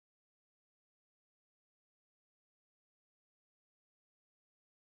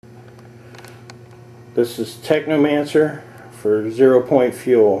This is Technomancer for 0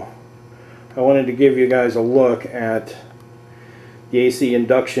 fuel. I wanted to give you guys a look at the AC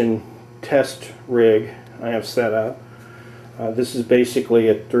induction test rig I have set up. This is basically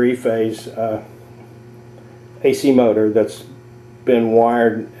a 3-phase AC motor that's been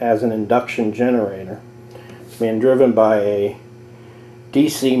wired as an induction generator. It's being driven by a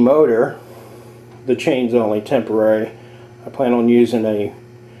DC motor. The chain's only temporary. I plan on using a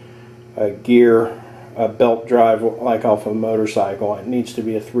belt drive like off a motorcycle. It needs to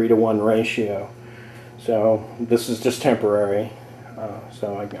be a 3-to-1 ratio. So this is just temporary.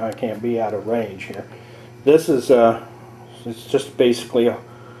 So I can't be out of range here. This is it's just basically a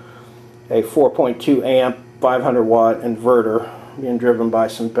 4.2 amp 500 watt inverter being driven by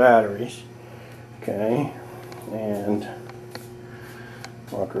some batteries. Okay, and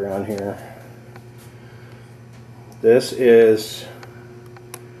walk around here. This is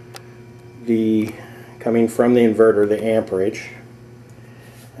coming from the inverter, the amperage,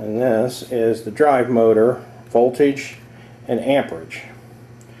 and this is the drive motor voltage and amperage.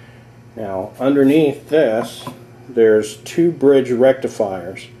 Now underneath this there's 2 bridge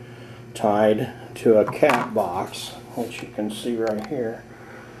rectifiers tied to a cap box, which you can see right here.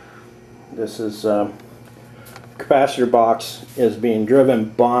 This is capacitor box is being driven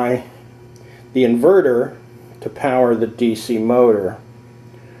by the inverter to power the DC motor,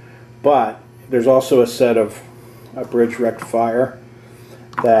 but there's also a set of a bridge rectifier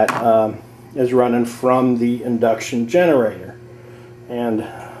that is running from the induction generator, and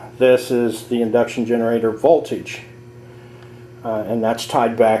this is the induction generator voltage, and that's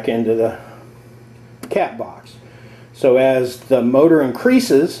tied back into the cap box. So as the motor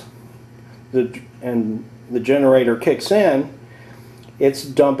increases and the generator kicks in, it's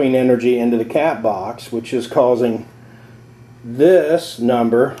dumping energy into the cap box, which is causing this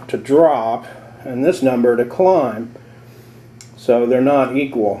number to drop and this number to climb. So they're not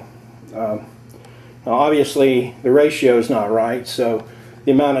equal. Now obviously the ratio is not right, so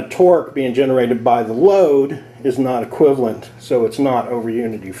the amount of torque being generated by the load is not equivalent, so it's not over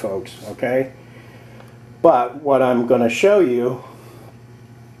unity, folks, okay? But what I'm going to show you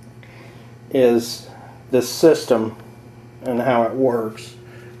is this system and how it works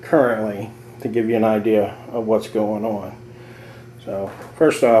currently, to give you an idea of what's going on. So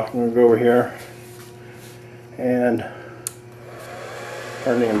first off, I'm going to go over here and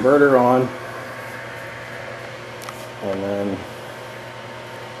turn the inverter on, and then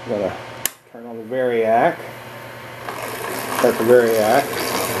I'm going to turn on the variac, start the variac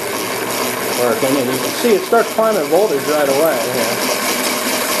working, and you can see it starts climbing voltage right away here.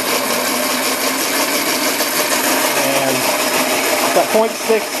 And it's got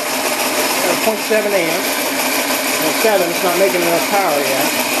 0.6 or 0.7 amps, and 7, it's not making enough power yet.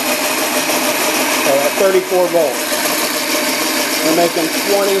 So at 34 volts, we're making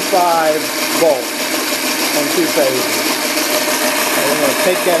 25 volts on 2 phases. So we're going to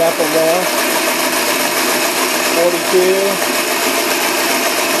take that up a more, 42.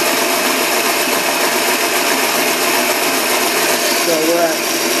 So we're at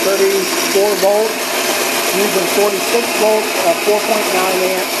 34 volts, using 46 volts at 4.9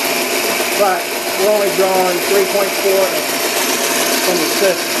 amps, but we're only drawing 3.4 from the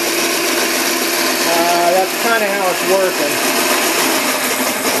system. That's kind of how it's working.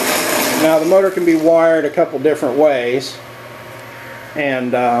 Now the motor can be wired a couple different ways,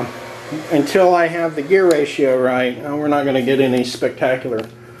 and until I have the gear ratio right, we're not going to get any spectacular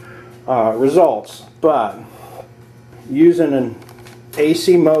results. But using an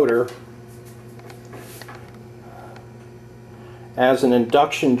AC motor as an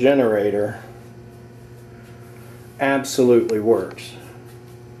induction generator absolutely works.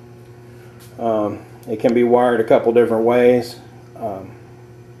 It can be wired a couple different ways.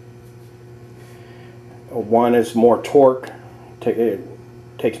 One is more torque, it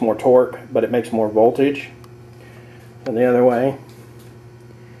takes more torque, but it makes more voltage than the other way.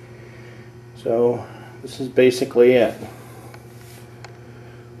 So this is basically it.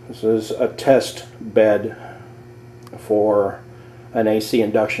 This is a test bed for an AC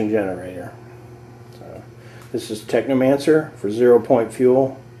induction generator. So this is Technomancer for 0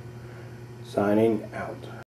 Fuel, signing out.